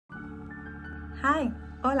Hi,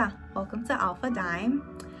 hola, welcome to Alpha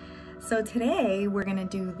Dime. So today we're gonna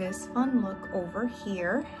do this fun look over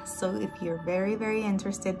here. So if you're very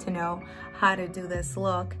interested to know how to do this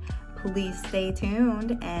look, please stay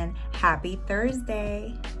tuned and happy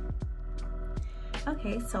Thursday.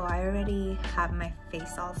 Okay, so I already have my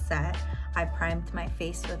face all set. I primed my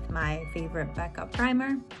face with my favorite Becca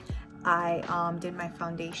primer. I did my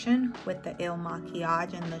foundation with the Il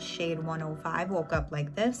Makiage in the shade 105, woke up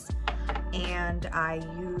like this. And I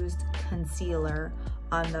used concealer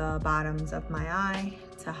on the bottoms of my eye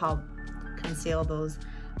to help conceal those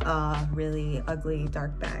really ugly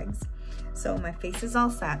dark bags. So my face is all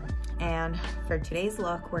set, and for today's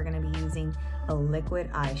look we're going to be using a liquid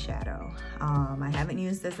eyeshadow. I haven't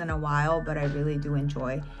used this in a while, but I really do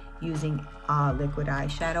enjoy using liquid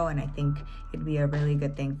eyeshadow, and I think it'd be a really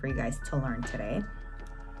good thing for you guys to learn today.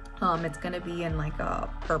 It's gonna be in like a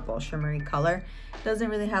purple shimmery color.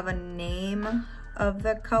 Doesn't really have a name of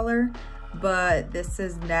the color, but this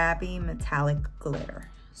is Nabi Metallic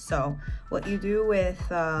Glitter. So what you do with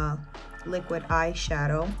liquid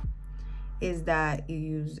eyeshadow is that you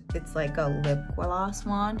use, it's like a lip gloss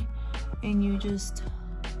wand, and you just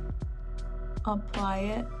apply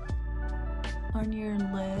it on your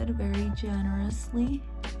lid very generously,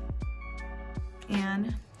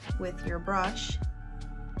 and with your brush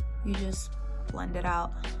you just blend it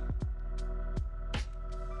out.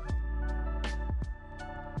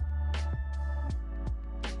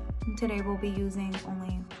 And today we'll be using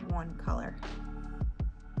only one color.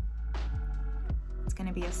 It's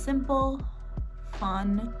gonna be a simple,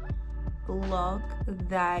 fun look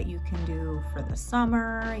that you can do for the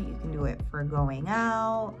summer, you can do it for going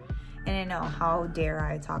out. And I know, how dare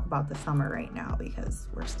I talk about the summer right now because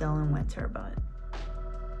we're still in winter, but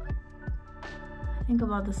I think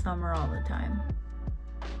about the summer all the time.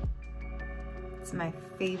 It's my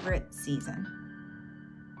favorite season.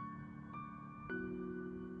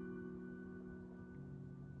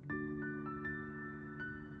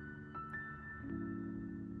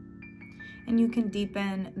 And you can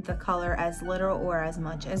deepen the color as little or as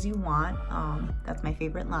much as you want. That's my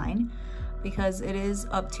favorite line, because it is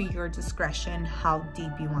up to your discretion how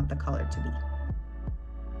deep you want the color to be.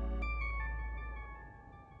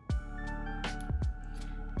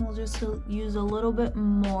 We'll just use a little bit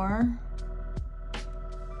more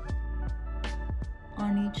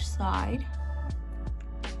on each side.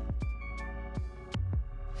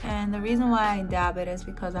 And the reason why I dab it is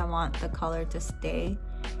because I want the color to stay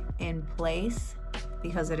in place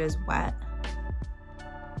because it is wet.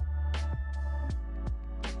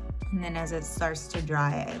 And then as it starts to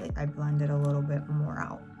dry, I blend it a little bit more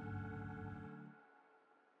out.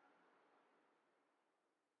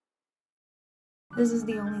 This is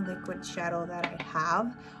the only liquid shadow that I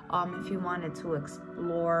have. If you wanted to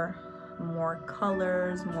explore more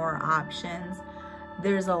colors, more options,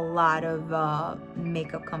 there's a lot of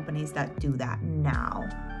makeup companies that do that now.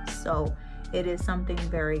 So it is something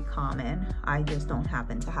very common. I just don't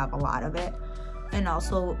happen to have a lot of it. And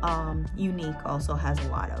also Younique also has a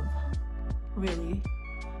lot of really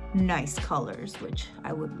nice colors, which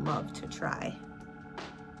I would love to try.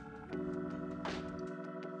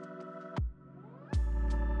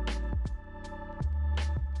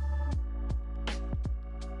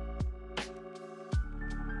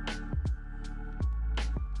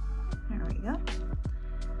 There we go.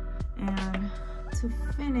 And to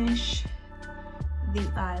finish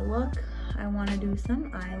the eye look, I want to do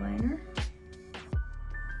some eyeliner.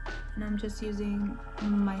 And I'm just using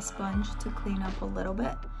my sponge to clean up a little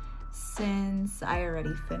bit since I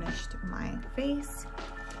already finished my face.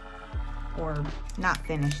 Or not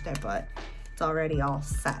finished it, but it's already all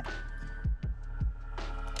set.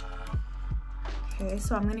 Okay,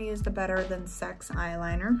 so I'm gonna use the Better Than Sex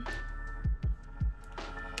eyeliner.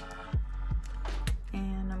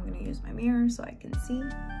 And I'm gonna use my mirror so I can see.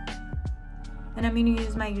 And I'm gonna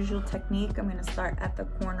use my usual technique. I'm gonna start at the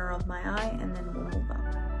corner of my eye and then we'll move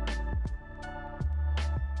up.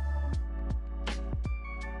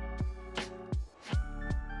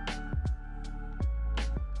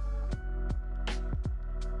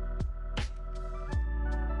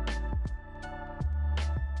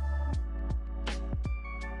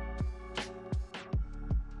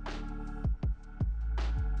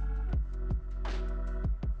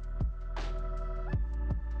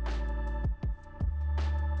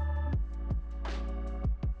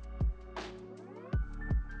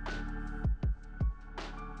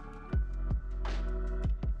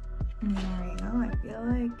 And there we go. I feel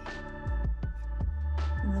like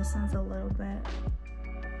this one's a little bit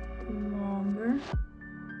longer.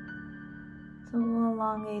 So we'll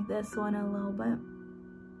elongate this one a little bit.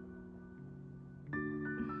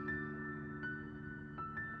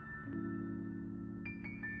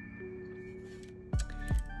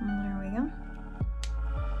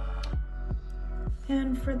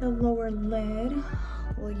 And for the lower lid,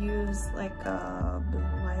 we'll use like a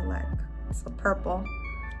lilac, so purple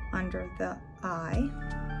under the eye.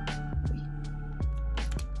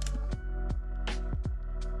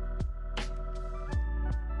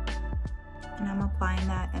 And I'm applying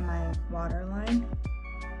that in my waterline.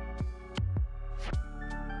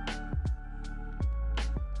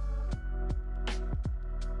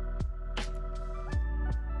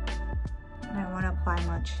 And I want to apply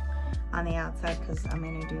much on the outside because I'm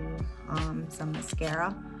going to do some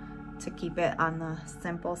mascara to keep it on the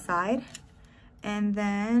simple side. And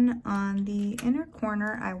then on the inner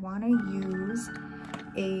corner, I want to use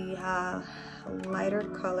a lighter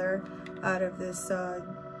color out of this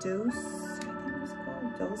Doucce, I think it's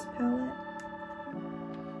called Doucce palette.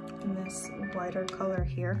 And this whiter color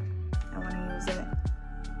here, I want to use it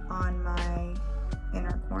on my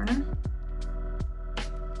inner corner.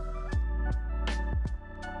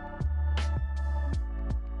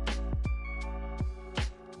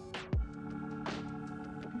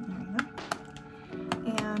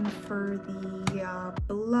 For the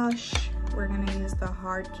blush, we're going to use the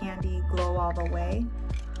Hard Candy Glow All The Way,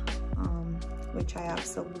 which I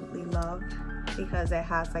absolutely love because it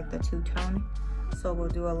has like the two-tone. So we'll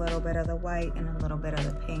do a little bit of the white and a little bit of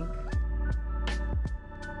the pink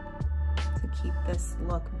to keep this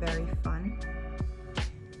look very fun.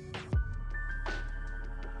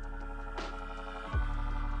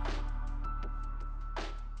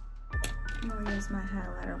 I'll use my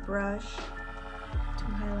highlighter brush to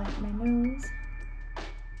highlight my nose.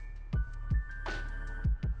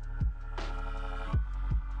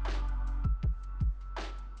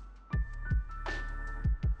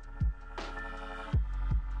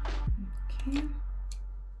 Okay.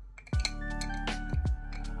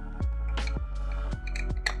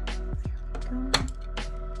 There we go.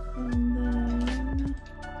 And then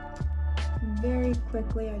very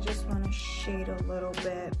quickly, I just want to shade a little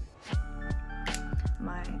bit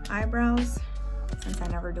my eyebrows, since I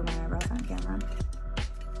never do my eyebrows on camera.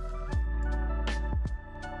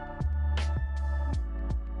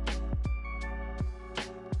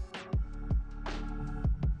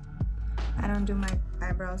 I don't do my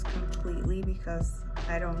eyebrows completely because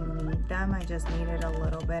I don't need them. I just need it a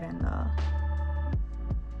little bit in the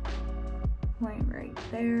point right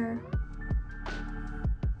there.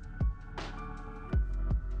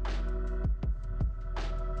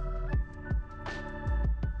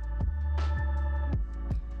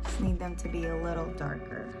 Need them to be a little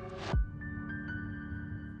darker.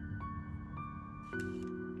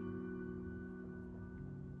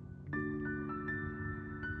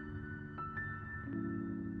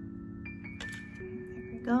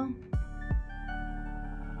 There we go.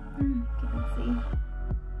 Can't see.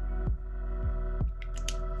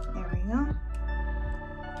 There we go.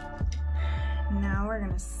 Now we're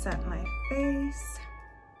gonna set my face.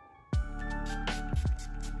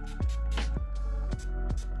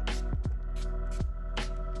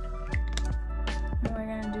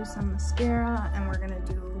 Some mascara, and we're gonna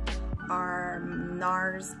do our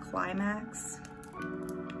NARS Climax.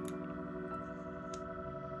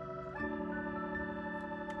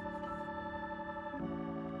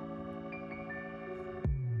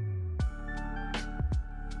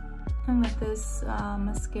 And with this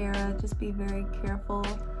mascara, just be very careful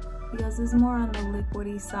because it's more on the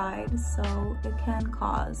liquidy side, so it can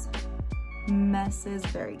cause messes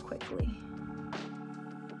very quickly.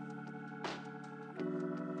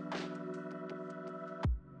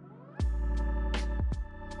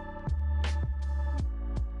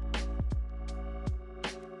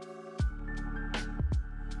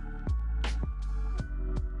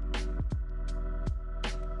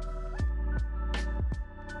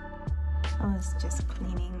 I was just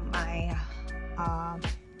cleaning my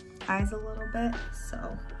eyes a little bit,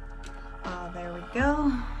 so there we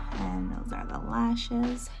go, and those are the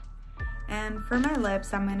lashes. And for my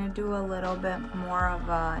lips, I'm gonna do a little bit more of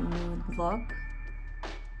a nude look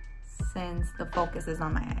since the focus is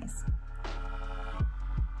on my eyes.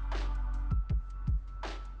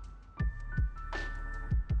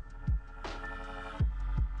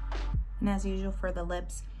 And as usual for the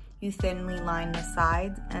lips, you thinly line the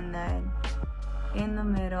sides, and then in the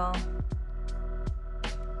middle,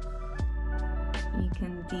 you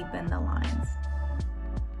can deepen the lines.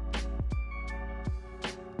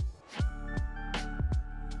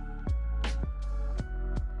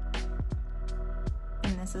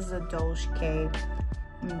 And this is a Doucce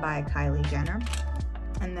by Kylie Jenner.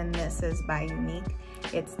 And then this is by Younique.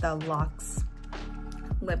 It's the Luxe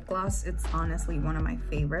lip gloss. It's honestly one of my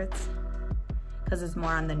favorites because it's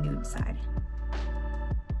more on the nude side.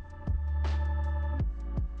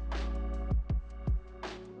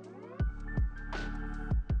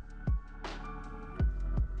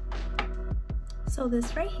 So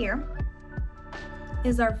this right here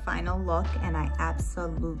is our final look, and I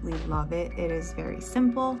absolutely love it. It is very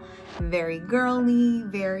simple, very girly,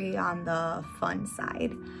 very on the fun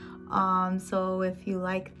side. So if you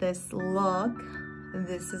like this look,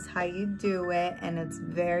 this is how you do it, and it's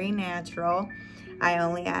very natural. I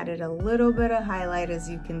only added a little bit of highlight, as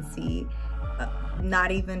you can see,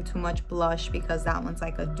 not even too much blush because that one's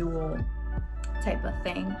like a dual type of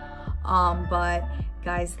thing. But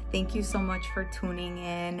guys, thank you so much for tuning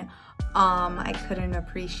in. I couldn't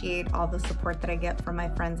appreciate all the support that I get from my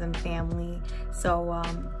friends and family. So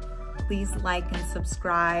please like and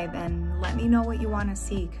subscribe and let me know what you want to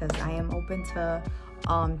see, because I am open to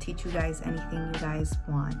teach you guys anything you guys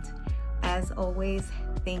want. As always,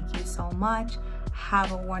 thank you so much.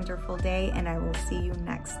 Have a wonderful day, and I will see you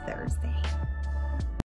next Thursday.